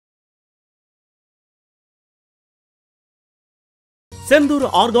Senthur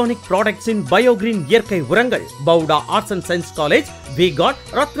organic products இன் Bio Green இயற்கை உரங்கள், பவுடா arts and science college, விகாட்,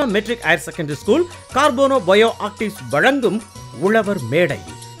 Ratna matric higher secondary school, கார்போனோ bio actives வழங்கும் உழவர் மேடை.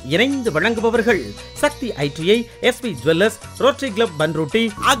 இணைந்து வழங்குபவர்கள் சக்தி ITI, SP jewellers, rotary club Panruti,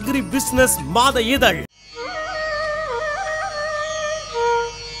 agri business மாத இதழ்.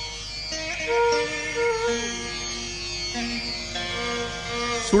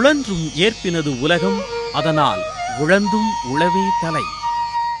 சுழன்றும் ஏற்பினது உலகம், அதனால் உழந்தும் உழவே தலை.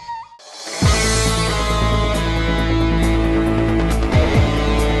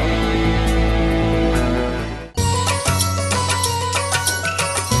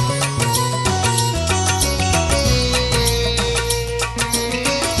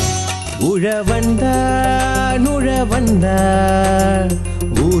 உழவந்தார் உழவந்தார்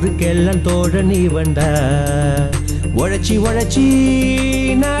ஊருக்கெல்லாம் தோழ நீ வந்தார். உழைச்சி உழைச்சி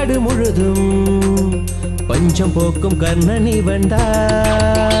நாடு முழுதும் பஞ்சம் போக்கும் கர்ணனி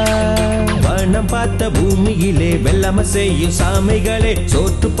வந்தார். வண்ணம் பார்த்த பூமியிலே வெள்ளம செய்யும் சாமிகளே,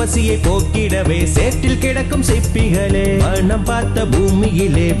 சோற்று பசியை போக்கிடவே சேற்றில் கிடக்கும் சிப்பிகளே. வண்ணம் பார்த்த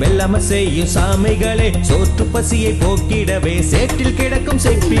பூமியிலே வெள்ளம செய்யும் சாமிகளே, சோற்று பசியை போக்கிடவே சேற்றில் கிடக்கும்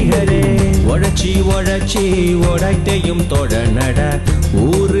சிப்பிகளே. உழைச்சி உழைச்சி உடைத்தையும் தொடநட,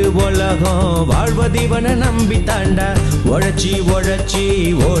 ஊரு உலகம் வாழ்வதிவன நம்பி தாண்டா. உழைச்சி உழைச்சி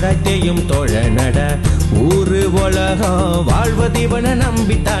உடைத்தையும் தொடநட, ஊரு உலகம் வாழ்வதிவன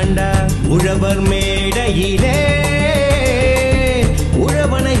நம்பி தாண்டா. உழவர் மேடையிலே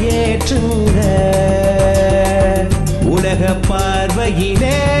உழவனை ஏற்றுங்க, உலக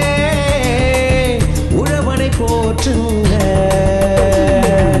பார்வையிலே உழவனை போற்றுங்க.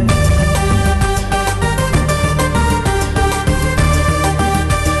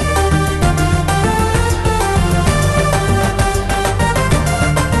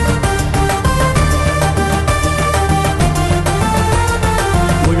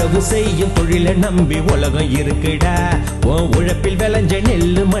 செய்யும் தொழிலை நம்பி உலகம் இருக்குடா, உன் உழைப்பில் விளைஞ்ச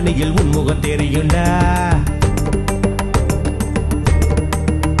நெல்லு மணியில் உன்முகம் தெரியுண்டா.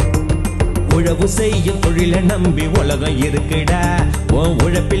 உழவு செய்யும் தொழிலை நம்பி உலகம் இருக்குடா, உன்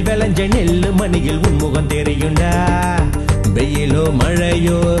உழைப்பில் விளைஞ்ச நெல்லு மணியில் உன்முகம் தெரியுண்டா. வெயிலோ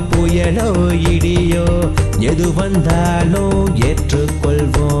மழையோ புயலோ இடியோ எது வந்தாலும்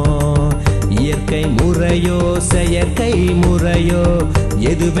ஏற்றுக்கொள்வோம். இயற்கை முறையோ செயற்கை முறையோ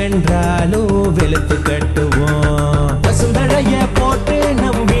எதுவென்றாலும் வெளுத்து கட்டுவோம். பசுந்தழைய போட்டு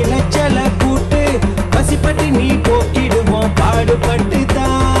நம் விளைச்சல கூட்டு, பசிப்பட்டு நீ போக்கிடுவோம் பாடுபட்டு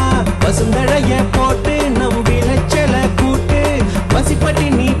தான். பசுந்தழைய போட்டு நம் விளைச்சல கூட்டு, பசிப்பட்டு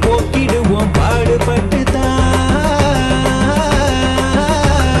நீ போக்கிடுவோம் பாடுபட்டு தான்.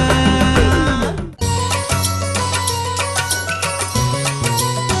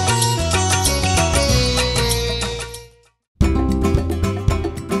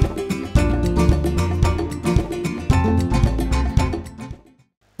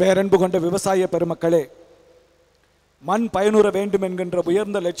 பேரன்பு கொண்ட விவசாய பெருமக்களே, மண் பயனுற வேண்டும் என்கின்ற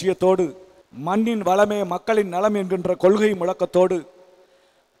உயர்ந்த லட்சியத்தோடு, மண்ணின் வளமே மக்களின் நலம் என்கின்ற கொள்கை முழக்கத்தோடு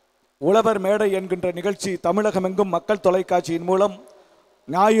உழவர் மேடை என்கின்ற நிகழ்ச்சி தமிழகமெங்கும் மக்கள் தொலைக்காட்சியின் மூலம்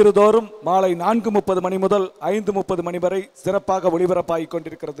ஞாயிறு தோறும் மாலை 4:30 மணி முதல் 5:30 மணி வரை சிறப்பாக ஒளிபரப்பாகிக்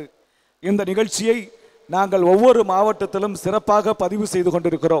கொண்டிருக்கிறது. இந்த நிகழ்ச்சியை நாங்கள் ஒவ்வொரு மாவட்டத்திலும் சிறப்பாக பதிவு செய்து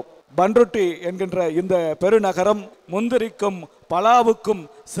கொண்டிருக்கிறோம். பன்ருட்டி என்கின்ற இந்த பெருநகரம் முந்திரிக்கும் பலாவுக்கும்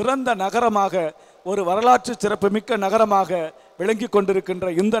சிறந்த நகரமாக, ஒரு வரலாற்று சிறப்புமிக்க நகரமாக விளங்கி கொண்டிருக்கின்ற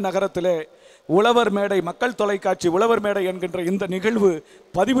இந்த நகரத்திலே உழவர் மேடை, மக்கள் தொலைக்காட்சி உழவர் மேடை என்கின்ற இந்த நிகழ்வு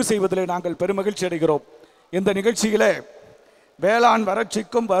பதிவு செய்வதிலே நாங்கள் பெருமகிழ்ச்சி அடைகிறோம். இந்த நிகழ்ச்சியிலே வேளாண்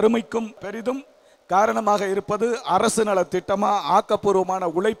வறட்சிக்கும் வறுமைக்கும் பெரிதும் காரணமாக இருப்பது அரசு நல திட்டமா ஆக்கப்பூர்வமான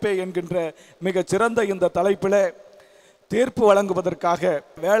உழைப்பே என்கின்ற மிக சிறந்த இந்த தலைப்பிலே தீர்ப்பு வழங்குவதற்காக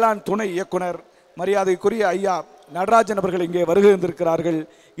வேளாண் துணை இயக்குனர் மரியாதைக்குரிய ஐயா நடராஜன் அவர்கள் இங்கே வருகின்றிருக்கிறார்கள்.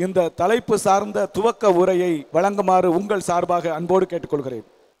 இந்த தலைப்பு சார்ந்த துவக்க உரையை வழங்குமாறு உங்கள் சார்பாக அன்போடு கேட்டுக்கொள்கிறேன்.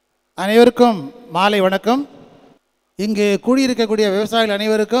 அனைவருக்கும் மாலை வணக்கம். இங்கு கூடியிருக்கக்கூடிய விவசாயிகள்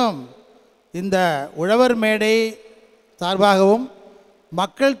அனைவருக்கும் இந்த உழவர் மேடை சார்பாகவும்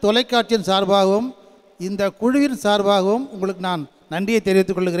மக்கள் தொலைக்காட்சியின் சார்பாகவும் இந்த குழுவின் சார்பாகவும் உங்களுக்கு நான் நன்றியை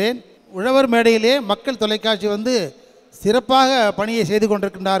தெரிவித்துக் கொள்கிறேன். உழவர் மேடையிலே மக்கள் தொலைக்காட்சி சிறப்பாக பணியை செய்து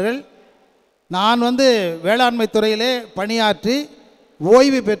கொண்டிருக்கின்றார்கள். நான் வேளாண்மை துறையிலே பணியாற்றி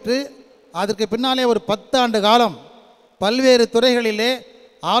ஓய்வு பெற்று அதற்கு பின்னாலே ஒரு 10 ஆண்டு காலம் பல்வேறு துறைகளிலே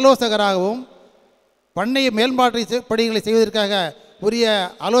ஆலோசகராகவும் பண்ணை மேம்பாட்டு பணிகளை செய்வதற்காக உரிய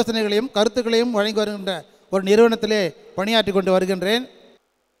ஆலோசனைகளையும் கருத்துக்களையும் வழங்கி வருகின்ற ஒரு நிறுவனத்திலே பணியாற்றி கொண்டு வருகின்றேன்.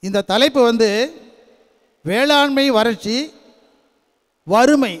 இந்த தலைப்பு வேளாண்மை வறட்சி,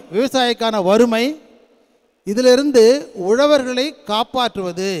 வறுமை, விவசாயிக்கான வறுமை, இதிலிருந்து உழவர்களை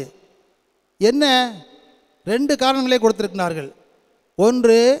காப்பாற்றுவது என்ன? 2 காரணங்களே கொடுத்திருக்கிறார்கள்.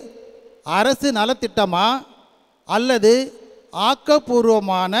 ஒன்று அரசு நலத்திட்டமா அல்லது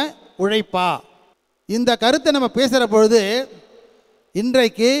ஆக்கப்பூர்வமான உழைப்பா? இந்த கருத்தை நம்ம பேசுகிற பொழுது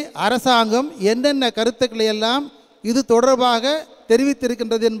இன்றைக்கு அரசாங்கம் என்னென்ன கருத்துக்களை எல்லாம் இது தொடர்பாக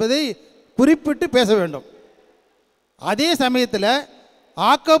தெரிவித்திருக்கின்றது என்பதை குறிப்பிட்டு பேச வேண்டும். அதே சமயத்தில்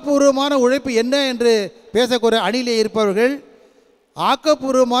ஆக்கப்பூர்வமான உழைப்பு என்ன என்று பேசக்கூடிய அணியிலே இருப்பவர்கள்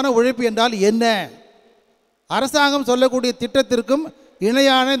ஆக்கப்பூர்வமான உழைப்பு என்றால் என்ன, அரசாங்கம் சொல்லக்கூடிய திட்டத்திற்கும்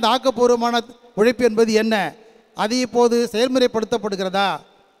இணையான இந்த ஆக்கப்பூர்வமான உழைப்பு என்பது என்ன, அது இப்போது செயல்முறைப்படுத்தப்படுகிறதா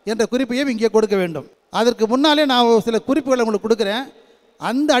என்ற குறிப்பையும் இங்கே கொடுக்க வேண்டும். அதற்கு முன்னாலே நான் சில குறிப்புகளை உங்களுக்கு கொடுக்குறேன்.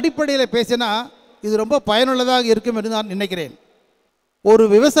 அந்த அடிப்படையில் பேசினா இது ரொம்ப பயனுள்ளதாக இருக்கும் என்று நான் நினைக்கிறேன். ஒரு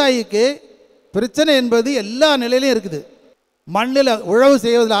விவசாயிக்கு பிரச்சனை என்பது எல்லா நிலையிலும் இருக்குது. மண்ணில் உழவு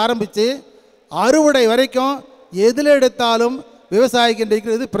செய்வதில் ஆரம்பித்து அறுவடை வரைக்கும் எதில் எடுத்தாலும் விவசாயிக்கு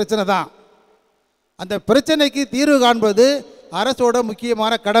இருக்கிறது பிரச்சனை தான். அந்த பிரச்சனைக்கு தீர்வு காண்பது அரசோட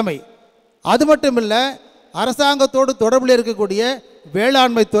முக்கியமான கடமை. அது மட்டும் இல்லை, அரசாங்கத்தோடு தொடர்பில் இருக்கக்கூடிய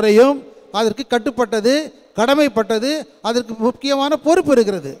வேளாண்மை துறையும் அதற்கு கட்டுப்பட்டது, கடமைப்பட்டது, அதற்கு முக்கியமான பொறுப்பு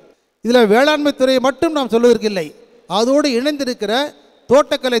இருக்கிறது. இதில் வேளாண்மை துறையை மட்டும் நாம் சொல்வதற்கு இல்லை, அதோடு இணைந்திருக்கிற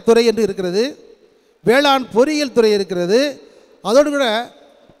தோட்டக்கலை துறை என்று இருக்கிறது, வேளாண் பொறியியல் துறை இருக்கிறது, அதோடு கூட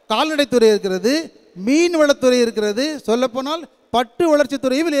கால்நடைத்துறை இருக்கிறது, மீன் வளத்துறை இருக்கிறது, சொல்லப்போனால் பட்டு வளர்ச்சி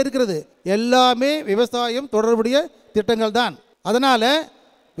துறையும் இருக்கிறது. எல்லாமே விவசாயம் தொடர்புடைய திட்டங்கள் தான். அதனால்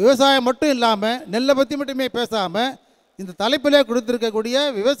விவசாயம் மட்டும் இல்லாமல் நெல்லை பற்றி மட்டுமே பேசாமல் இந்த தலைப்பிலே கொடுத்திருக்கக்கூடிய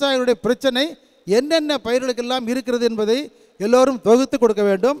விவசாயிகளுடைய பிரச்சனை என்னென்ன பயிர்களுக்கெல்லாம் இருக்கிறது என்பதை எல்லோரும் தொகுத்து கொடுக்க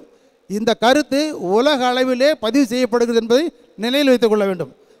வேண்டும். இந்த கருத்து உலக அளவிலே பதிவு செய்யப்படுகிறது என்பதை நினைவில் வைத்துக் கொள்ள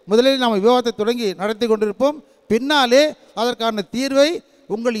வேண்டும். முதலில் நாம் விவாதத்தை தொடங்கி நடத்தி கொண்டிருப்போம். பின்னாலே அதற்கான தீர்வை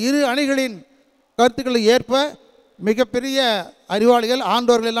உங்கள் இரு அணிகளின் கருத்துக்களை ஏற்ப மிகப்பெரிய அறிவாளிகள்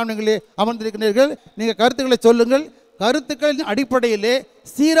ஆண்டோர்கள் எல்லாம் நீங்கள் அமர்ந்திருக்கிறீர்கள். நீங்கள் கருத்துக்களை சொல்லுங்கள். கருத்துக்களின் அடிப்படையிலே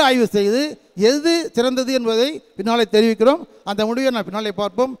சீராய்வு செய்து எது சிறந்தது என்பதை பின்னாலே தெரிவிக்கிறோம். அந்த முடிவை நான் பின்னாலே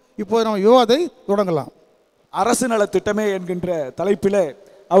பார்ப்போம். இப்போது நம்ம விவாதத்தை தொடங்கலாம். அரசு நல திட்டமே என்கின்ற தலைப்பிலே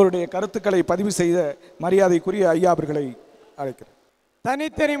அவருடைய கருத்துக்களை பதிவு செய்த மரியாதைக்குரிய ஐயா அவர்களை அழைக்கிறேன்.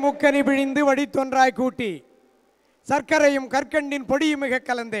 தனித்தனி முக்கனி பிழிந்து வடித்தொன்றாய் கூட்டி சர்க்கரையும் கற்கண்டின் பொடியும் மிக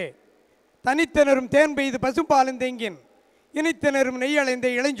கலந்தே தனித்தினரும் தேன் பெய்து பசும்பாலும் தேங்கின் இனித்தினரும் நெய்யளைந்த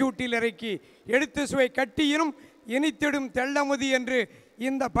இளஞ்சூட்டில் இறக்கி எடுத்து சுவை கட்டியினும் இனித்திடும் தெள்ளமுதி என்று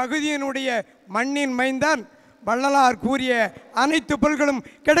இந்த பகுதியினுடைய மண்ணின் மைந்தான் வள்ளலார் கூறிய அனைத்து பொருள்களும்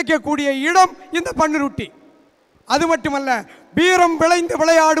கிடைக்கக்கூடிய இடம் இந்த பன்ருட்டி. அது மட்டுமல்ல, வீரம் விளைந்து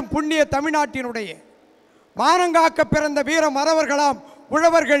விளையாடும் புண்ணிய தமிழ்நாட்டினுடைய வானங்காக்க பிறந்த வீர மறவர்களாம்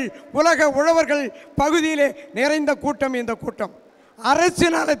உழவர்கள், உலக உழவர்கள் பகுதியிலே நிறைந்த கூட்டம் இந்த கூட்டம். அரசு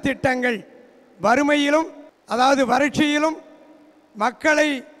நலத்திட்டங்கள் வறுமையிலும் அதாவது வறட்சியிலும் மக்களை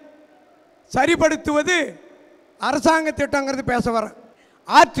சரிப்படுத்துவது அரசாங்க திட்டங்கிறது பேச வர.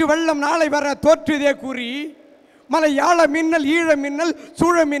 ஆற்று வெள்ளம் நாளை வர தோற்றுதே கூறி மலை யாழ மின்னல் ஈழ மின்னல்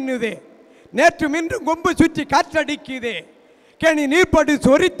சூழ மின்னுதே நேற்று மின்றும் கொம்பு சுற்றி காற்றடிக்குதே கேணி நீர்ப்படு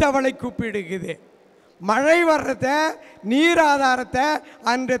சொரித்தவளை கூப்பிடுகுது. மழை வர்றத நீர் ஆதாரத்தை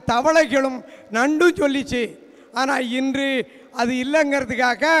அன்று தவளைகளும் நண்டும் சொல்லிச்சு. ஆனால் இன்று அது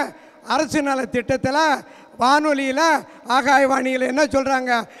இல்லைங்கிறதுக்காக அரசு நல திட்டத்தில் வானொலியில் ஆகாயவாணியில் என்ன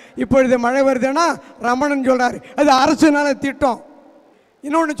சொல்கிறாங்க, இப்பொழுது மழை வருதுன்னா ரமணன் சொல்கிறார் அது அரசு நல திட்டம்.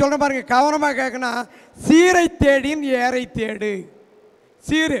 இன்னொன்று சொல்கிற பாருங்க, கவனமாக கேட்கணும். சீரை தேடின் ஏரை தேடு.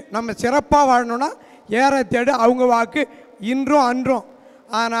 சீரு நம்ம சிறப்பாக வாழணும்னா ஏரை தேடு, அவங்க வாக்கு இன்றும் அன்றும்.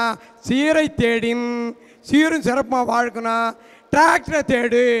 ஆனால் சீரை தேடின் சீரும் சிறப்பாக வாழ்க்கணும் டிராக்டரை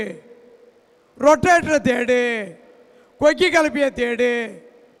தேடு, ரொட்டேட்டரை தேடு, கொக்கி கலப்பியை தேடு.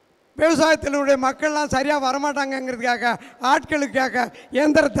 விவசாயத்தினுடைய மக்கள்லாம் சரியாக வரமாட்டாங்கங்கிறதுக்காக ஆட்களுக்காக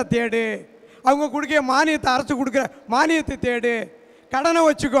இயந்திரத்தை தேடு. அவங்க கொடுக்க மானியத்தை அரசு கொடுக்குற மானியத்தை தேடு. கடனை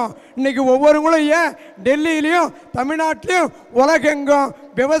வச்சுக்கோ. இன்றைக்கி ஒவ்வொருங்களும் ஏன் டெல்லியிலையும் தமிழ்நாட்டிலையும் உலகெங்கும்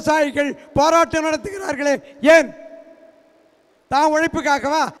விவசாயிகள் போராட்டம் நடத்துகிறார்களே, ஏன்? தான்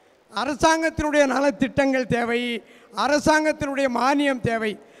உழைப்புக்காகவா? அரசாங்கத்தினுடைய நலத்திட்டங்கள் தேவை, அரசாங்கத்தினுடைய மானியம்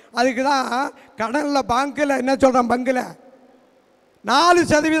தேவை. அதுக்கு தான் கடனில் பேங்க்கில் என்ன சொல்கிறான், பங்கில்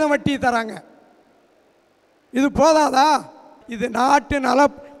 4% வட்டி தராங்க. இது போதாதா? இது நாட்டு நல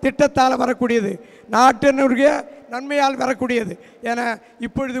திட்டத்தால் வரக்கூடியது, நாட்டினுடைய நன்மையால் வரக்கூடியது என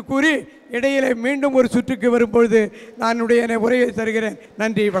இப்பொழுது கூறி இடையிலே மீண்டும் ஒரு சுற்றுக்கு வரும்பொழுது நான் என்னுடைய உரையை தருகிறேன்.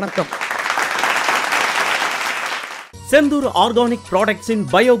 நன்றி, வணக்கம். செந்தூர் ஆர்கானிக் ப்ராடக்ட்ஸின்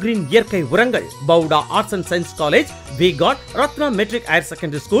பயோகிரீன் இயற்கை உரங்கள் பவுடா arts and science college, விகாட், Ratna matric higher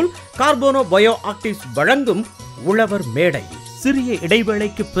secondary school, கார்போனோ bio actives வழங்கும் உழவர் மேடை. சிறிய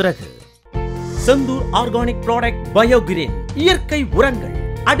இடைவேளைக்கு பிறகு செந்தூர் ஆர்கானிக் ப்ராடக்ட் பயோகிரீன் இயற்கை உரங்கள்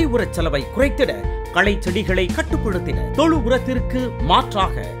அடி உரச் செலவை குறைத்திட களை செடிகளை கட்டுப்படுத்திட தொழு உரத்திற்கு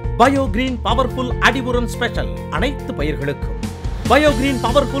மாற்றாக பயோகிரீன் பவர்ஃபுல் அடி உரம் ஸ்பெஷல் அனைத்து பயிர்களுக்கும் பயோகிரீன்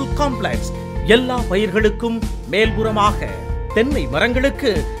பவர்ஃபுல் காம்ப்ளெக்ஸ் எல்லா பயிர்களுக்கும் மேல்புறமாக தென்னை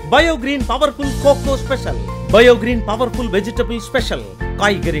மரங்களுக்கு Bio Green powerful cocoa special Bio Green powerful vegetable special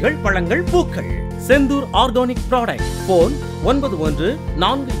காய்கறிகள் பழங்கள் பூக்கள் செந்தூர் ஆர்கானிக் ப்ராடக்ட் போன்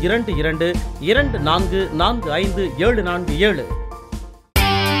 91422224454747.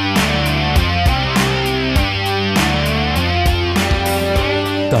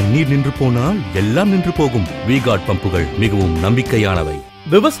 தண்ணீர் நின்று போனால் எல்லாம் நின்று போகும். V-Guard பம்புகள் மிகவும் நம்பிக்கையானவை.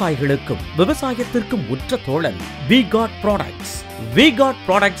 விவசாயிகளுக்கும் விவசாயத்திற்கும் உற்ற தோழன் V-Guard ப்ராடக்ட்ஸ். V-Guard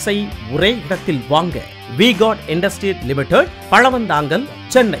ப்ராடக்ட்ஸை ஒரே இடத்தில் வாங்க V-Guard industries limited, Pazhavanthangal,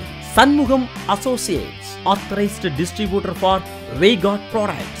 Chennai. Shanmugam Associates authorised distributor for V-Guard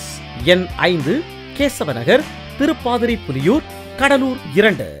products. எண் 5, கேசவநகர், திருப்பாதிரி புலியூர், கடலூர்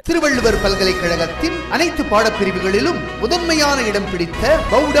 2. திருவள்ளுவர் பல்கலைக்கழகத்தின் அனைத்து பாடப்பிரிவுகளிலும் முதன்மையான இடம் பிடித்த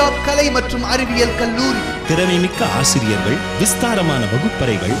பவுடா கலை மற்றும் அறிவியல் கல்லூரி. திறமைமிக்க ஆசிரியர்கள், விஸ்தாரமான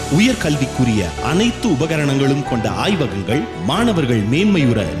வகுப்பறைகள், உயர்கல்விக்குரிய அனைத்து உபகரணங்களும் கொண்ட ஆய்வகங்கள், மாணவர்கள்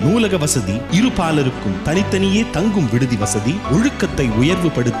மேன்மையுற நூலக வசதி, இருபாலருக்கும் தனித்தனியே தங்கும் விடுதி வசதி, ஒழுக்கத்தை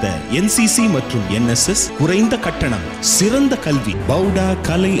உயர்வுபடுத்த NCC மற்றும் NSS, குறைந்த கட்டணம், சிறந்த கல்வி. பவுடா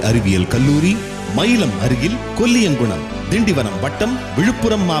கலை அறிவியல் கல்லூரி, மயிலம் அருகில், கொல்லியங்குளம், திண்டிவனம் வட்டம்,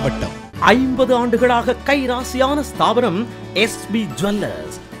 விழுப்புரம் மாவட்டம். 50 ஆண்டுகளாக கைராசியான ஸ்தாபனம் SB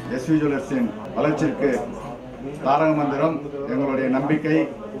ஜுவல்லர்ஸ். SB ஜுவல்லர்ஸின் வளர்ச்சிக்கு தாரக மந்திரம் எங்களுடைய நம்பிக்கை,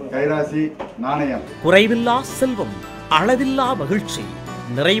 கைராசி, நாணயம். குறைவில்லா செல்வம், அளவில்லா மகிழ்ச்சி,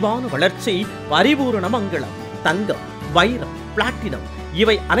 நிறைவான வளர்ச்சி, பரிபூரண மங்களம். தங்கம், வைரம், பிளாட்டினம்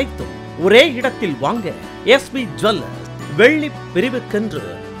இவை அனைத்தும் ஒரே இடத்தில் வாங்க SB ஜுவல்லர்ஸ். வெள்ளி பிரிவுக்கென்று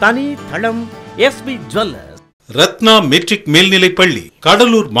தனி தளம் SB ஜுவல்லர்ஸ். ரத்னா மெட்ரிக் மேல்நிலைப் பள்ளி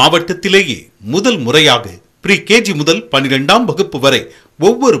கடலூர் மாவட்டத்திலேயே முதல் முறையாக ப்ரீ கேஜி முதல் 12ஆம் வகுப்பு வரை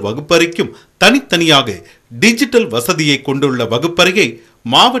ஒவ்வொரு வகுப்பறைக்கும் தனித்தனியாக டிஜிட்டல் வசதியை கொண்டுள்ள வகுப்பறையை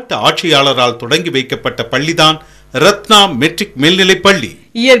மாவட்ட ஆட்சியாளரால் தொடங்கி வைக்கப்பட்ட பள்ளிதான் ரத்னா மெட்ரிக் மேல்நிலைப் பள்ளி.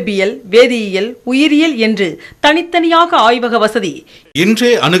 இயற்பியல், வேதியியல், உயிரியல் என்று தனித்தனியாக ஆய்வக வசதி.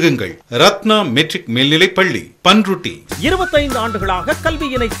 இன்றே அணுகுங்கள் ரத்னா மெட்ரிக் மேல்நிலைப் பள்ளி, பன்ருட்டி. 25 ஆண்டுகளாக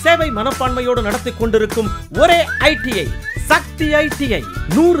கல்வியினை சேவை மனப்பான்மையோடு நடத்தி கொண்டிருக்கும் ஒரே ITI சக்தி ITI.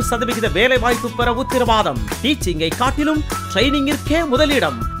 100% வேலை வாய்ப்பு பெற உத்தரவாதம். டீச்சிங்கை காட்டிலும் ட்ரைனிங்கிற்கே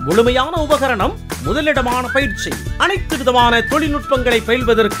முதலிடம். முழுமையான உபகரணம், முதலிடமான பயிற்சி, அனைத்து விதமான தொழில்நுட்பங்களை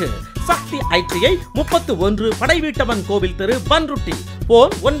பயில்வதற்கு சக்தி ITI 31 படைவீட்டவன் கோவில் தெரு, பன்ருட்டி.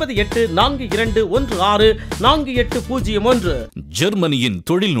 போன் 9842164801. ஜெர்மனியின்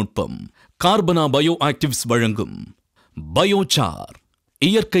தொழில்நுட்பம் கார்பனா பயோ ஆக்டிவ்ஸ் வழங்கும் பயோசார்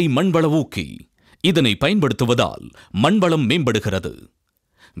இயற்கை மண்வள ஊக்கி. இதனை பயன்படுத்துவதால் மண்வளம் மேம்படுகிறது,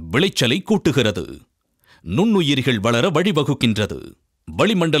 விளைச்சலை கூட்டுகிறது, நுண்ணுயிரிகள் வளர வழிவகுக்கின்றது,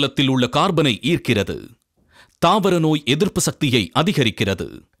 வளிமண்டலத்தில் உள்ள கார்பனை ஈர்க்கிறது, தாவர நோய் எதிர்ப்பு சக்தியை அதிகரிக்கிறது,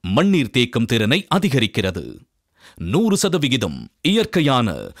 மண்ணீர் தேக்கம் திறனை அதிகரிக்கிறது. 100% இயற்கையான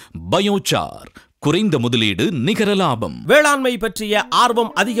பயோசார், குறைந்த முதலீடு, நிகர லாபம். வேளாண்மை பற்றிய ஆர்வம்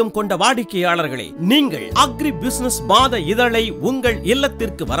அதிகம் கொண்ட வாடிக்கையாளர்களே, நீங்கள் அக்ரி பிசினஸ் மாத இதழை உங்கள்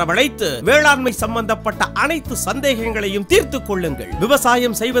இல்லத்திற்கு வரவழைத்து வேளாண்மை சம்பந்தப்பட்ட அனைத்து சந்தேகங்களையும் தீர்த்துக் கொள்ளுங்கள்.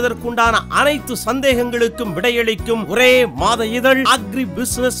 விவசாயம் செய்வதற்குண்டான அனைத்து சந்தேகங்களுக்கும் விடையளிக்கும் ஒரே மாத இதழ் அக்ரி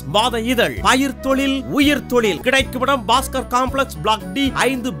பிசினஸ் மாத இதழ். பயிர் தொழில், உயிர் தொழில். கிடைக்குமிடம் Bhaskar complex, black D,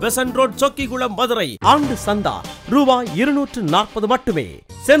 5 Besant road, Chokkikulam, Madurai. ஆண்டு சந்தா ரூபாய் 240 மட்டுமே.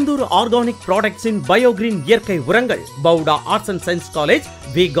 செந்தூர் ஆர்கானிக் ப்ராடக்ட்ஸின் பயோகிரீன் இயற்கை உரங்கள் பவுடா arts and science college,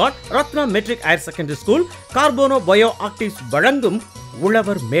 V-Guard, Ratna matric higher secondary school, கார்போனோ bio actives வழங்கும்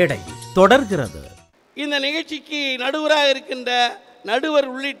உழவர் மேடை தொடர்கிறது. இந்த நிகழ்ச்சிக்கு நடுவராக இருக்கின்ற நடுவர்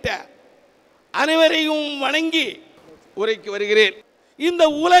உள்ளிட்ட அனைவரையும் வணங்கி உரைக்கு வருகிறேன். இந்த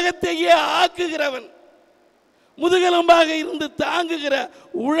உலகத்தையே ஆக்குகிறவன், முதுகெலும்பாக இருந்து தாங்குகிற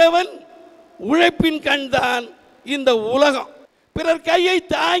உழவன், உழைப்பின் கண்தான் இந்த உலகம். பிறர் கையை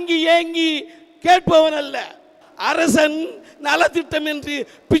தாங்கி ஏங்கி கேட்பவன் அல்ல. அரசன் நலத்திட்டம் என்று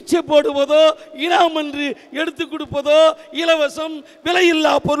பிச்சை போடுவதோ, இனாம் என்று எடுத்து கொடுப்பதோ, இலவசம்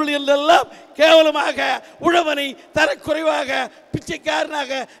விலையில்லா பொருள் என்றெல்லாம் கேவலமாக உழவனை தரக்குறைவாக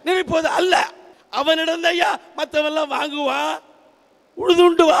பிச்சைக்காரனாக நினைப்பது அல்ல. அவனிடந்தையா மற்றவெல்லாம் வாங்குவான்.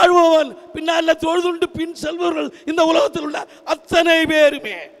 உழுதுண்டு வாழ்பவன் பின்னால் தொழுதுண்டு பின் செல்பவர்கள் இந்த உலகத்தில் உள்ள அத்தனை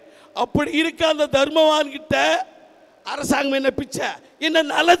பேருமே. அப்படி இருக்க அந்த தர்மவான் கிட்ட அரசாங்கம் என்ன பிச்சை, என்ன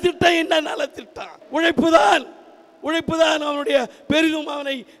நலத்திட்டம், என்ன நலத்திட்டம்? உழைப்புதான் அவனுடைய பெரிதும்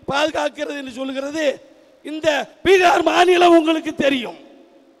அவனை பாதுகாக்கிறது என்று சொல்லுகிறது. இந்த பீகார் மாநிலம் உங்களுக்கு தெரியும்.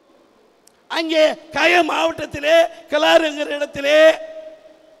 அங்கே கய மாவட்டத்திலே கலார் என்கிற இடத்திலே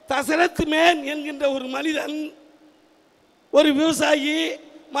தசரத் மேன் என்கின்ற ஒரு மனிதன், ஒரு விவசாயி,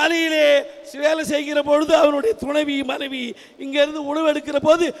 மலையிலே வேலை செய்கிற பொழுது அவனுடைய துணைவி மனைவி இங்கிருந்து உணவெடுக்கிற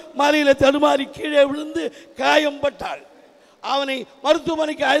போது மலையில் தடுமாறி கீழே விழுந்து காயம்பட்டாள். அவனை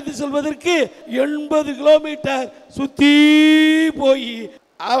மருத்துவமனைக்கு அழைத்து செல்வதற்கு 80 கிலோமீட்டர் சுற்றி போய்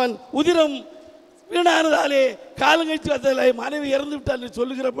அவன் உதிரம் வீணானதாலே காலங்கழித்து வந்ததில் மனைவி இறந்து விட்டான் என்று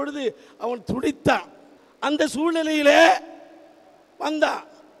சொல்லுகிற பொழுது அவன் துடித்தான். அந்த சூழ்நிலையிலே வந்தான்,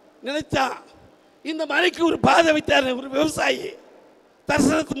 நினைத்தான் இந்த மலைக்கு ஒரு பாதை வைத்தார். ஒரு விவசாயி,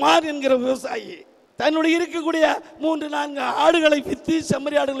 தசரத் மான் என்கிற விவசாயி, தன்னுடைய இருக்கக்கூடிய 3-4 ஆடுகளை விற்று,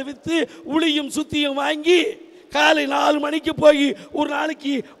 செம்மறி ஆடுகளை விற்று, உளியும் சுத்தியும் வாங்கி காலை 4 மணிக்கு போய் ஒரு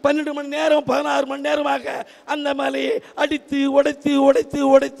நாளைக்கு 12 மணி நேரம் 16 மணி நேரமாக அந்த மலையை அடித்து உடைத்து உடைத்து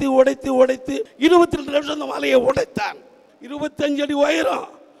உடைத்து உடைத்து உடைத்து 22 நிமிஷம் அந்த மலையை உடைத்தான். 25 அடி உயரம்,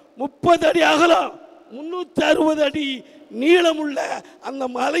 30 அடி அகலம், 360 அடி நீளமுள்ள அந்த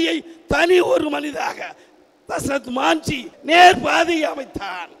மலையை தனி ஒரு மனிதாக தசரத் மான்சி நேர் பாதையை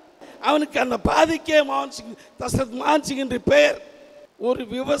அமைத்தான். அவனுக்கு அந்த பாதைக்கே மான்சிங், தசரத் மான்சிங் என்று பெயர். ஒரு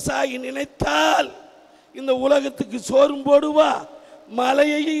விவசாயி நினைத்தால் இந்த உலகத்துக்கு சோறும் போடுவா,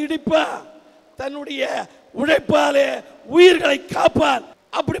 மலையை இடிப்பா, தன்னுடைய உழைப்பாலே உயிர்களை காப்பான்.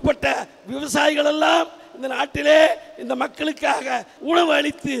 அப்படிப்பட்ட விவசாயிகள் எல்லாம் இந்த நாட்டிலே இந்த மக்களுக்காக உணவு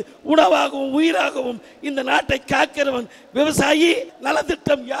அளித்து உணவாகவும் உயிராகவும் இந்த நாட்டை காக்கிறவன் விவசாயி.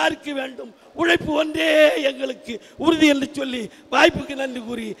 நலத்திட்டம் யாருக்கு வேண்டும்? உழைப்பு ஒன்றே எங்களுக்கு உறுதி என்று சொல்லி வாய்ப்புக்கு நன்றி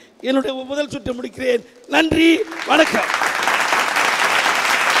கூறி என்னுடைய முதல் சுற்று முடிக்கிறேன். நன்றி, வணக்கம்.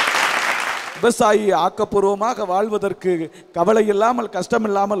 விவசாயி ஆக்கப்பூர்வமாக வாழ்வதற்கு, கவலை இல்லாமல்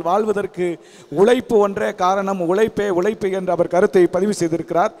கஷ்டமில்லாமல் வாழ்வதற்கு உழைப்பு ஒன்றே காரணம், உழைப்பே உழைப்பு என்று அவர் கருத்தை பதிவு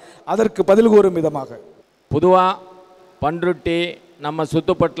செய்திருக்கிறார். அதற்கு பதில் கூறும் விதமாக, பொதுவாக பன்ருட்டி நம்ம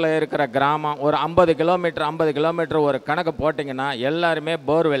சுத்துப்பட்டில் இருக்கிற கிராமம் ஒரு 50 கிலோமீட்டர் ஒரு கணக்கு போட்டிங்கன்னா எல்லாருமே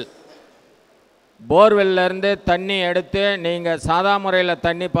போர்வெல்லேருந்து தண்ணி எடுத்து நீங்கள் சாதா முறையில்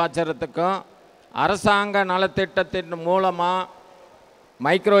தண்ணி பாய்ச்சறதுக்கும் அரசாங்க நலத்திட்டத்தின் மூலமாக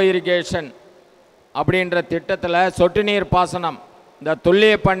மைக்ரோ இரிகேஷன் அப்படின்ற திட்டத்தில் சொட்டு நீர் பாசனம், இந்த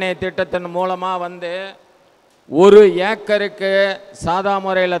துல்லிய பண்ணை திட்டத்தின் மூலமாக வந்து 1 ஏக்கருக்கு சாதா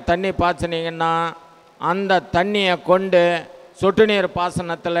முறையில் தண்ணி பாய்ச்சினீங்கன்னா அந்த தண்ணியை கொண்டு சொட்டு நீர்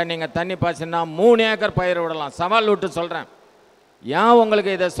பாசனத்தில் நீங்கள் தண்ணி பாய்ச்சினா 3 ஏக்கர் பயிர் விடலாம். சவால் விட்டு சொல்கிறேன். ஏன்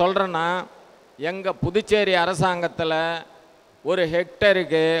உங்களுக்கு இதை சொல்கிறேன்னா, எங்கள் புதுச்சேரி அரசாங்கத்தில் ஒரு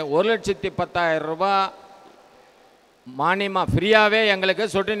ஹெக்டருக்கு 1,10,000 ரூபா மானியமாக ஃப்ரீயாகவே எங்களுக்கு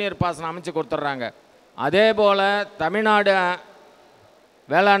சொட்டு நீர் பாசனம் அமைச்சு கொடுத்துட்றாங்க. அதே போல் தமிழ்நாடு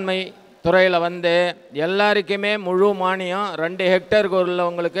வேளாண்மை துறையில் வந்து எல்லாருக்குமே முழு மானியம் 2 ஹெக்டருக்கு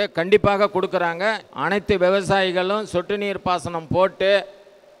உள்ளவங்களுக்கு கண்டிப்பாக கொடுக்குறாங்க. அனைத்து விவசாயிகளும் சொட்டு நீர் பாசனம் போட்டு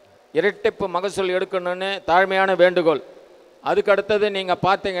இரட்டிப்பு மகசூல் எடுக்கணும்னு தாழ்மையான வேண்டுகோள். அதுக்கு அடுத்தது நீங்கள்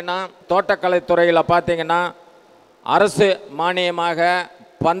பார்த்தீங்கன்னா தோட்டக்கலைத்துறையில் பார்த்தீங்கன்னா அரசு மானியமாக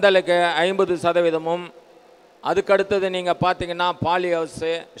பந்தலுக்கு 50%, அதுக்கடுத்தது நீங்கள் பார்த்தீங்கன்னா பாலி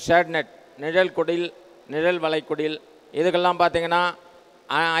ஹவுஸு, ஷேட்நெட், நிழல் குடில், நிழல் வளைக்குடில், இதுக்கெல்லாம் பார்த்தீங்கன்னா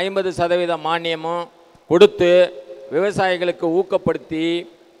 50% மானியமும் கொடுத்து விவசாயிகளுக்கு ஊக்கப்படுத்தி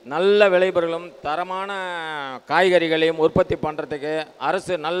நல்ல விளைபொருளும் தரமான காய்கறிகளையும் உற்பத்தி பண்ணுறதுக்கு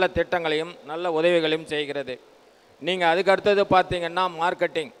அரசு நல்ல திட்டங்களையும் நல்ல உதவிகளையும் செய்கிறது. நீங்கள் அதுக்கு அடுத்தது பார்த்தீங்கன்னா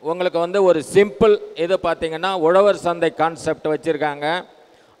மார்க்கெட்டிங், உங்களுக்கு வந்து ஒரு சிம்பிள் இது பார்த்தீங்கன்னா உழவர் சந்தை கான்செப்ட் வச்சுருக்காங்க.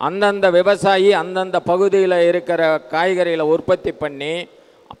 அந்தந்த விவசாயி அந்தந்த பகுதியில் இருக்கிற காய்கறிகளை உற்பத்தி பண்ணி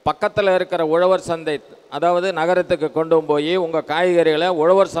பக்கத்தில் இருக்கிற உழவர் சந்தை, அதாவது நகரத்துக்கு கொண்டு போய் உங்கள் காய்கறிகளை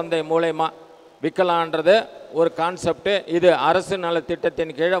உழவர் சந்தை மூலயமா விற்கலான்றது ஒரு கான்செப்டு. இது அரசு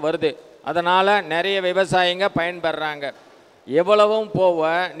நலத்திட்டத்தின் கீழே வருது. அதனால் நிறைய விவசாயிங்க பயன்பெறாங்க. எவ்வளவும் போக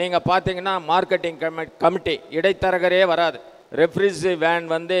நீங்கள் பார்த்தீங்கன்னா மார்க்கெட்டிங் கமிட்டி இடைத்தரகரே வராது. ரெஃப்ரிஜி வேன்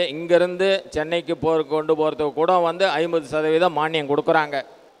வந்து இங்கேருந்து சென்னைக்கு கொண்டு போகிறதுக்கு கூட வந்து 50% மானியம் கொடுக்குறாங்க.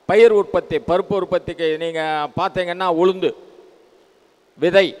 பயிர் உற்பத்தி, பருப்பு உற்பத்திக்கு நீங்கள் பார்த்தீங்கன்னா உளுந்து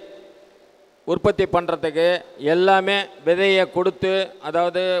விதை உற்பத்தி பண்ணுறதுக்கு எல்லாமே விதையை கொடுத்து,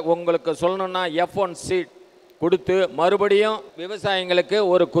 அதாவது உங்களுக்கு சொல்லணுன்னா F1 சீட் கொடுத்து மறுபடியும் விவசாயிங்களுக்கு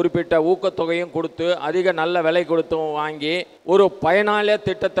ஒரு குறிப்பிட்ட ஊக்கத்தொகையும் கொடுத்து அதிக நல்ல விலை கொடுத்தும் வாங்கி ஒரு பயனாளிய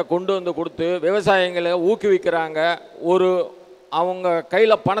திட்டத்தை கொண்டு வந்து கொடுத்து விவசாயிகளை ஊக்குவிக்கிறாங்க. ஒரு அவங்க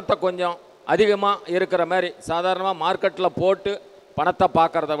கையில் பணத்தை கொஞ்சம் அதிகமாக இருக்கிற மாதிரி, சாதாரணமாக மார்க்கெட்டில் போட்டு பணத்தை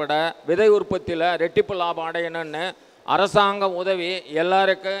பார்க்குறத விட விதை உற்பத்தியில் ரெட்டிப்பு லாபம் அடையணும்னு அரசாங்கம் உதவி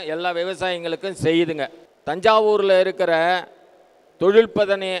எல்லாருக்கும் எல்லா விவசாயிகளுக்கும் செய்யுதுங்க. தஞ்சாவூரில் இருக்கிற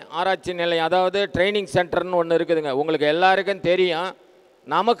தொழில்பதனி ஆராய்ச்சி நிலையம், அதாவது ட்ரைனிங் சென்டர்னு ஒன்று இருக்குதுங்க. உங்களுக்கு எல்லாருக்கும் தெரியும்.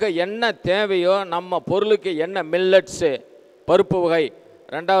 நமக்கு என்ன தேவையோ, நம்ம பொருளுக்கு என்ன மில்லட்ஸு, பருப்பு வகை,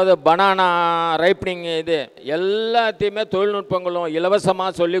 ரெண்டாவது பனானா ரைப்பனிங், இது எல்லாத்தையுமே தொழில்நுட்பங்களும்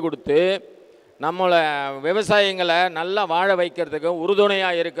இலவசமாக சொல்லி கொடுத்து நம்மளை விவசாயிங்களை நல்லா வாழ வைக்கிறதுக்கு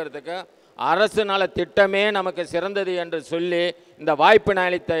உறுதுணையாக இருக்கிறதுக்கு அரசு நல திட்டமே நமக்கு சிறந்தது என்று சொல்லி இந்த வாய்ப்பினை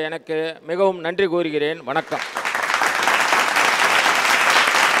அளித்த எனக்கு மிகவும் நன்றி கூறுகிறேன். வணக்கம்.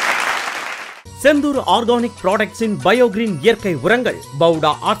 செந்தூர் ஆர்கானிக் ப்ராடக்ட்ஸின் பயோகிரீன் இயற்கை உரங்கள்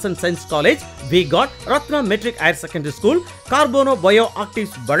பவுடா arts and science college, we got, Ratna matric higher secondary school, கார்போனோ bio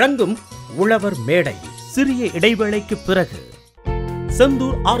actives வழங்கும் உழவர் மேடை. சிறிய இடைவேளைக்கு பிறகு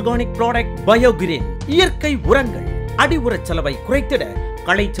செந்தூர் ஆர்கானிக் ப்ராடக்ட் பயோகிரீன் இயற்கை உரங்கள் அடி உரச் செலவை குறைத்திட,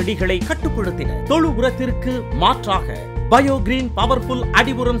 களை செடிகளை கட்டுப்படுத்தின, தொழு உரத்திற்கு மாற்றாக பயோகிரீன் பவர்ஃபுல்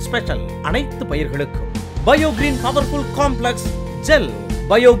அடி உரம் ஸ்பெஷல் அனைத்து பயிர்களுக்கும். Bio Green powerful complex gel,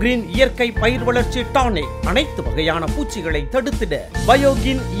 Bio Green இயற்கை பயிர் வளர்ச்சி டானிக் அனைத்து வகையான பூச்சிகளை தடுத்திட,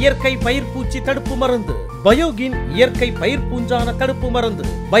 பயோகின் இயற்கை பயிர் பூச்சி தடுப்பு மருந்து, பயோகின் இயற்கை பயிர் பூஞ்சான தடுப்பு மருந்து,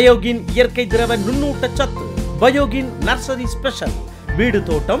 பயோகின் இயற்கை திரவ நுண்ணூட்ட சத்து, பயோகின் நர்சரி ஸ்பெஷல், வீடு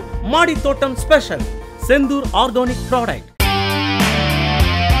தோட்டம் மாடி தோட்டம் ஸ்பெஷல். Senthur organic product.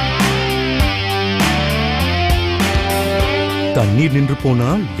 தண்ணீர் நின்று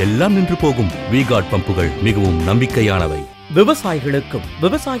போனால் எல்லாம் நின்று போகும். வி காட் பம்புகள் மிகவும் நம்பிக்கையானவை. விவசாயிகளுக்கும்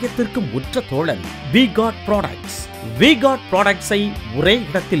விவசாயத்திற்கும் உற்ற தோழன் we got products. We got ப்ராடக்ட்ஸை ஒரே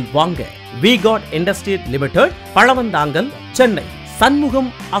இடத்தில் வாங்க we got industries limited, Pazhavanthangal, Chennai.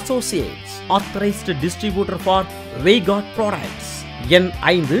 Shanmugam Associates, authorised distributor for we got products. எண்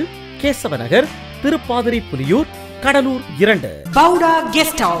 5, கேசவநகர், Thiruppathiri Puliyur, Cuddalore 2. பவுடா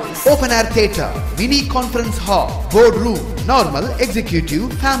guest house, open ஏர் theatre, mini conference hall, board room, normal, executive,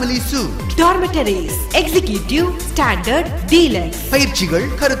 family suit, டார்மெட்டரிஸ், executive, standard, deluxe, பயிற்சிகள்,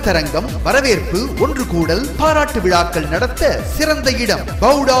 கருத்தரங்கம், வரவேற்பு, ஒன்று கூடல், பாராட்டு விழாக்கள் நடத்த சிறந்த இடம்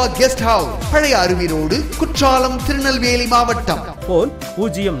பவுடா கெஸ்ட் ஹவுஸ், பழைய அருவி ரோடு, குற்றாலம், திருநெல்வேலி மாவட்டம். Phone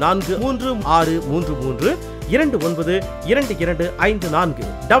 043633 292254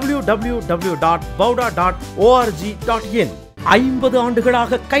 www.bauda.org.in. 50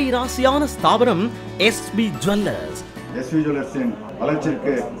 ஆண்டுகளாக கைராசியான ஸ்தாபனம் எஸ்பி ஜுவல்லர்ஸ். எஸ்பி ஜுவல்லர்ஸின்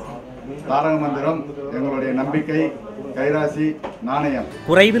வளர்ச்சிக்கு தாரக மந்திரம் எங்களுடைய நம்பிக்கை, கைராசி, நாணயம்.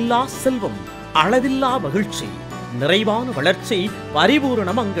 குறைவில்லா செல்வம், அளவில்லா மகிழ்ச்சி, நிறைவான வளர்ச்சி, பரிபூரண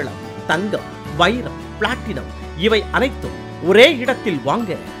மங்களம். தங்கம், வைரம், பிளாட்டினம் இவை அனைத்தும் ஒரே இடத்தில்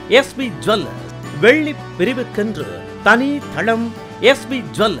வாங்க எஸ்பி ஜுவல்லர்ஸ். வெள்ளி பிரிவுக்கென்று தனி தளம் எஸ்பி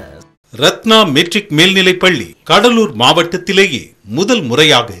ஜுவல்லர்ஸ். ரத்னா மெட்ரிக் மேல்நிலைப் பள்ளி கடலூர் மாவட்டத்திலேயே முதல்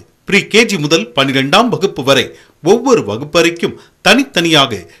முறையாக ப்ரீ கேஜி முதல் 12ஆம் வகுப்பு வரை ஒவ்வொரு வகுப்பறைக்கும்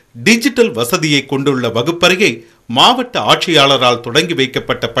தனித்தனியாக டிஜிட்டல் வசதியை கொண்டுள்ள வகுப்பறையை மாவட்ட ஆட்சியாளரால் தொடங்கி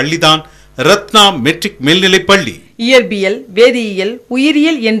வைக்கப்பட்ட பள்ளிதான் ரத்னா மெட்ரிக் மேல்நிலைப் பள்ளி. இயற்பியல், வேதியியல்,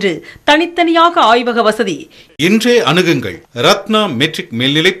 உயிரியல் என்று தனித்தனியாக ஆய்வக வசதி. இன்றே அணுகுங்கள் ரத்னா மெட்ரிக்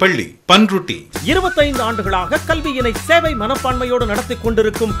மேல்நிலைப் பள்ளி, பன்ருட்டி. 25 ஆண்டுகளாக கல்வியினை சேவை மனப்பான்மையோடு நடத்தி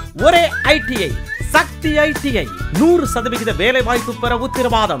கொண்டிருக்கும் ஒரே ஐடிஐ சக்தி ஐடிஐ. 100% வேலை வாய்ப்பு பெற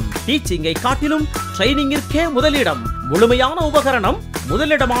உத்தரவாதம். டீச்சிங்கை காட்டிலும் ட்ரைனிங்கிற்கே முதலிடம். முழுமையான உபகரணம்,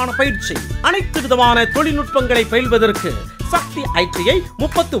 முதலிடமான பயிற்சி, அனைத்து விதமான தொழில்நுட்பங்களை பயில்வதற்கு சக்தி ஐடிஐ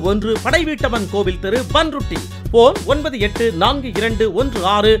 31 படைவீட்டவன் கோவில் தெரு, பன்ருட்டி. போன்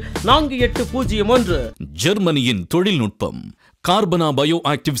 9842164801. ஜெர்மனியின் தொழில்நுட்பம் கார்பனா பயோ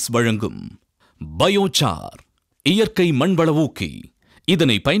ஆக்டிவ்ஸ் வழங்கும் பயோசார் இயற்கை மண்வள ஊக்கி.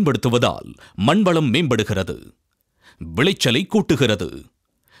 இதனை பயன்படுத்துவதால் மண்வளம் மேம்படுகிறது, விளைச்சலை கூட்டுகிறது,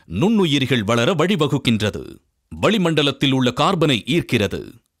 நுண்ணுயிரிகள் வளர வழிவகுக்கின்றது, வளிமண்டலத்தில் உள்ள கார்பனை ஈர்க்கிறது,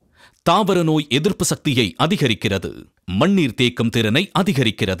 தாவர நோய் எதிர்ப்பு சக்தியை அதிகரிக்கிறது, மண்ணீர் தேக்கம் திறனை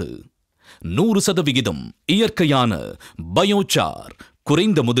அதிகரிக்கிறது. 100% இயற்கையான பயோசார்,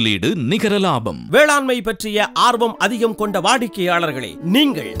 குறைந்த முதலீடு, நிகர லாபம். வேளாண்மை பற்றிய ஆர்வம் அதிகம் கொண்ட வாடிக்கையாளர்களே,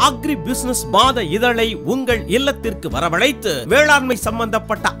 நீங்கள் அக்ரி பிசினஸ் மாத இதழை உங்கள் இல்லத்திற்கு வரவழைத்து வேளாண்மை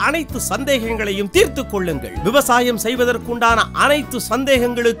சம்பந்தப்பட்ட அனைத்து சந்தேகங்களையும் தீர்த்து கொள்ளுங்கள். விவசாயம் செய்வதற்குண்டான அனைத்து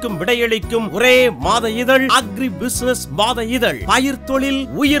சந்தேகங்களுக்கும் விடையளிக்கும் ஒரே மாத இதழ் அக்ரி பிசினஸ் மாத இதழ். பயிர் தொழில்,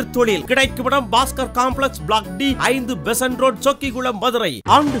 உயிர் தொழில். கிடைக்கும் Bhaskar complex, black D, 5 Besant road, Chokkikulam, Madurai.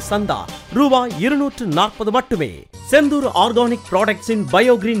 ஆண்டு சந்தா ரூபாய் 240 மட்டுமே. செந்தூர் ஆர்கானிக் ப்ராடக்ட்ஸின்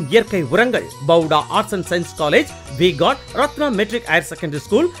பயோகிரீன் இயற்கை உரங்கள் பவுடா arts and science college, we got, Ratna matric higher secondary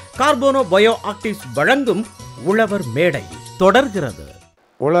school, கார்போனோ bio actives வழங்கும் உழவர் மேடை தொடர்கிறது.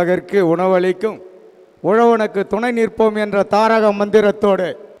 உலகிற்கு உணவளிக்கும் உழவனுக்கு துணை நிற்போம் என்ற தாரக மந்திரத்தோடு,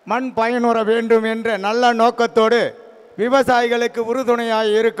 மண் பயனுற வேண்டும் என்ற நல்ல நோக்கத்தோடு விவசாயிகளுக்கு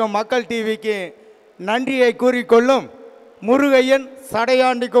உறுதுணையாக இருக்கும் மக்கள் டிவிக்கு நன்றியை கூறிக்கொள்ளும் முருகையன்,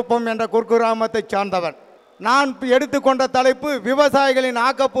 சடையாண்டிக்குப்பம் என்ற குர்கிராமத்தை சார்ந்தவன். நான் எடுத்துக்கொண்ட தலைப்பு விவசாயிகளின்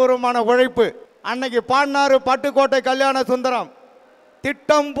ஆக்கப்பூர்வமான உழைப்பு. அன்னைக்கு பாடினாரு பட்டுக்கோட்டை கல்யாண சுந்தரம்,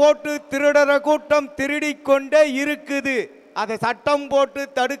 திட்டம் போட்டு திருடுற கூட்டம் திருடி கொண்டே இருக்குது. அதை சட்டம் போட்டு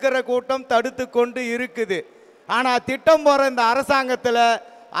தடுக்கிற கூட்டம் தடுத்து கொண்டு இருக்குது. ஆனால் திட்டம் போகிற இந்த அரசாங்கத்தில்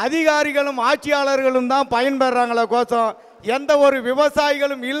அதிகாரிகளும் ஆட்சியாளர்களும் தான் பயன்பெறாங்களே கோசம் எந்த ஒரு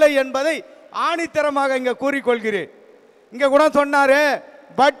விவசாயிகளும் இல்லை என்பதை ஆணித்தரமாக இங்கே கூறிக்கொள்கிறேன். இங்கே கூட சொன்னார்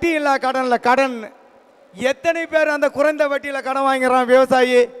வட்டி இல்லா கடனில் கடன். எத்தனை பேர் அந்த குறைந்த வட்டியில் கடன் வாங்கிறான்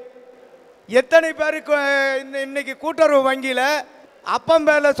விவசாயி? எத்தனை பேருக்கு இன்னைக்கு கூட்டுறவு வங்கியில் அப்பம்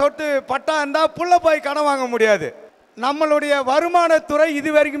பேரில் சொட்டு பட்டா இருந்தால் புள்ள போய் கடன் வாங்க முடியாது. நம்மளுடைய வருமானத்துறை இது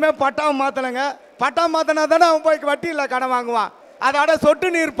வரைக்குமே பட்டா மாற்றலைங்க. பட்டா மாற்றினா தானே அவன் போய் வட்டியில் கடன் வாங்குவான். அதோட சொட்டு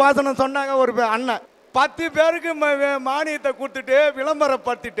நீர் பாசனம் சொன்னாங்க ஒரு அண்ணன். 10 பேருக்கு மானியத்தை கொடுத்துட்டு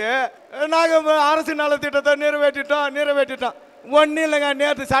விளம்பரப்படுத்திட்டு நாங்கள் அரசு நலத்திட்டத்தை நிறைவேற்றிட்டோம். ஒன்றும் இல்லைங்க.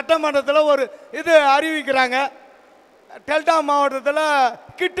 நேற்று சட்டமன்றத்தில் ஒரு இது அறிவிக்கிறாங்க. டெல்டா மாவட்டத்தில்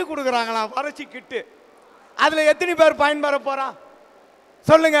கிட்டு கொடுக்குறாங்களாம், வறட்சி கிட்டு. அதில் எத்தனை பேர் பயன்பெற போகிறான்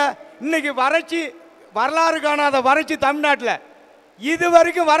சொல்லுங்கள். இன்னைக்கு வறட்சி, வரலாறு காணாத வறட்சி தமிழ்நாட்டில். இது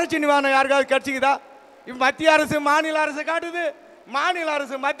வரைக்கும் வறட்சி நிவாரணம் யாருக்காவது கிடைச்சிக்குதா? மத்திய அரசு மாநில அரசு காட்டுது, மாநில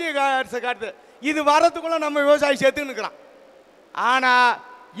அரசு மத்திய அரசு காட்டுது. இது வரத்துக்குள்ள நம்ம விவசாயி செத்துன்னு இருக்கிறான். ஆனால்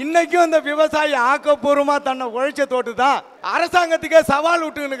இன்னைக்கும் இந்த விவசாயி ஆக்கப்பூர்வமாக தன்னை உழைச்ச தோட்டு தான் அரசாங்கத்துக்கே சவால்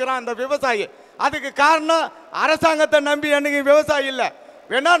விட்டுன்னு இருக்கிறான் இந்த விவசாயி. அதுக்கு காரணம் அரசாங்கத்தை நம்பி என்னைக்கு விவசாயி இல்லை.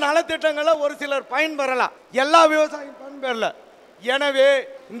 வேணா நலத்திட்டங்களை ஒரு சிலர் பயன்பெறலாம், எல்லா விவசாயியும் பயன்பெறல. எனவே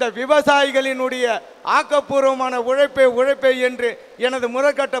இந்த விவசாயிகளினுடைய ஆக்கப்பூர்வமான உழைப்பை என்று எனது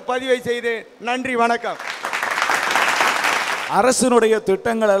முறைக்கட்ட பதிவை செய்து நன்றி, வணக்கம். அரசினுடைய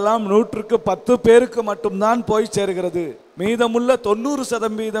திட்டங்கள் எல்லாம் 100க்கு 10 பேருக்கு மட்டும்தான் போய் சேர்கிறது. மீதமுள்ள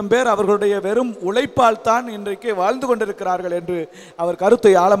 90% பேர் அவர்களுடைய வெறும் உழைப்பால் தான் இன்றைக்கு வாழ்ந்து கொண்டிருக்கிறார்கள் என்று அவர்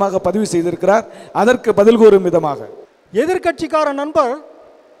கருத்தை ஆழமாக பதிவு செய்திருக்கிறார். அதற்கு பதில் கூறும் விதமாக எதிர்கட்சிக்கார நண்பர்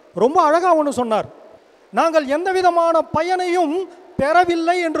ரொம்ப அழகாக ஒன்று சொன்னார். நாங்கள் எந்த விதமான பயனையும்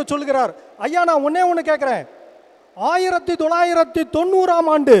பெறவில்லை என்று சொல்கிறார். ஐயா, நான் ஒன்று கேட்குறேன். 1990ஆம்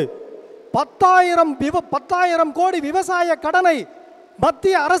ஆண்டு 10,000 கோடி விவசாய கடனை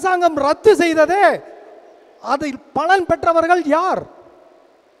மத்திய அரசாங்கம் ரத்து செய்ததே, அதில் பலன் பெற்றவர்கள் யார்?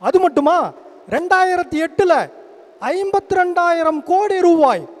 அது மட்டுமா, 2008 52,000 கோடி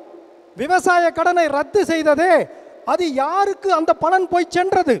ரூபாய் விவசாய கடனை ரத்து செய்ததே, அது யாருக்கு அந்த பலன் போய்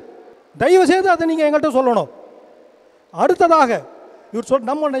சென்றது? தயவு செய்து அதை நீங்கள் எங்கள்கிட்ட சொல்லணும். அடுத்ததாக இவர்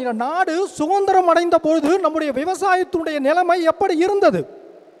நம்முடைய நாடு சுதந்திரம் அடைந்த பொழுது நம்முடைய விவசாயத்தினுடைய நிலைமை எப்படி இருந்தது?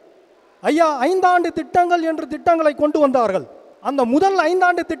 ஐயா, 5 ஆண்டு திட்டங்கள் என்று திட்டங்களை கொண்டு வந்தார்கள். அந்த முதல் 5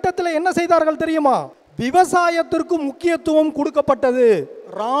 ஆண்டு திட்டத்தில் என்ன செய்தார்கள் தெரியுமா? விவசாயத்திற்கு முக்கியத்துவம் கொடுக்கப்பட்டது.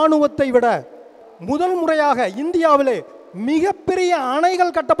 இராணுவத்தை விட முதல் முறையாக இந்தியாவிலே மிகப்பெரிய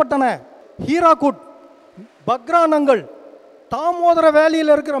அணைகள் கட்டப்பட்டன. ஹீராகுட், பக்ரானங்கள், தாமோதர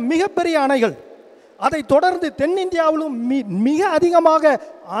வேலியில் இருக்கிற மிகப்பெரிய அணைகள். அதை தொடர்ந்து தென்னிந்தியாவிலும் மிக அதிகமாக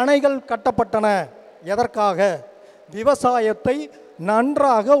அணைகள் கட்டப்பட்டன. எதற்காக? விவசாயத்தை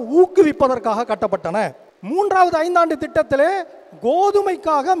நன்றாக ஊக்குவிப்பதற்காக கட்டப்பட்டன. 3வது 5 ஆண்டு திட்டத்திலே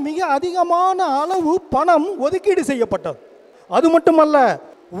கோதுமைக்காக மிக அதிகமான அளவு பணம் ஒதுக்கீடு செய்யப்பட்டது. அது மட்டுமல்ல,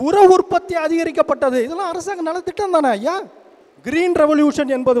 உர உற்பத்தி அதிகரிக்கப்பட்டது. இதெல்லாம் அரசாங்க நலத்திட்டம் தானே ஐயா. கிரீன்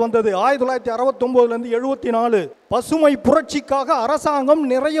ரெவல்யூஷன் என்பது வந்தது 1969 74. பசுமை புரட்சிக்காக அரசாங்கம்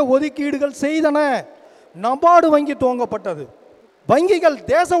நிறைய ஒதுக்கீடுகள் செய்தன. நபார்டு வங்கி துவங்கப்பட்டது. வங்கிகள்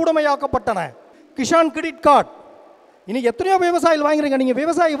தேச உடைமையாக்கப்பட்டன. Kisan credit card. இன்னைக்கு எத்தனையோ விவசாயிகள் வாங்குறீங்க, நீங்க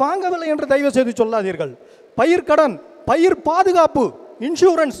விவசாயி வாங்கவில்லை என்று தயவு செய்து சொல்லாதீர்கள். பயிர் கடன், பயிர் பாதுகாப்பு,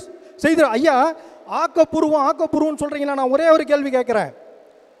 இன்சூரன்ஸ் செய்து. ஐயா, ஆக்கப்பூர்வம் சொல்றீங்களா? நான் ஒரே ஒரு கேள்வி கேட்கிறேன்.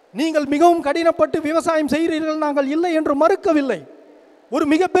 நீங்கள் மிகவும் கடினப்பட்டு விவசாயம் செய்கிறீர்கள், நாங்கள் இல்லை என்று மறுக்கவில்லை. ஒரு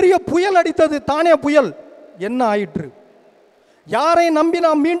மிகப்பெரிய புயல் அடித்தது, தானே புயல். என்ன ஆயிற்று? யாரை நம்பி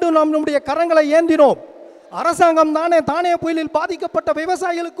நாம் மீண்டும் நம்முடைய கரங்களை ஏந்தினோம்? அரசாங்கம் தானே புயலில் பாதிக்கப்பட்ட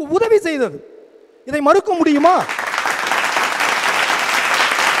விவசாயிகளுக்கு உதவி செய்தது. இதை மறுக்க முடியுமா?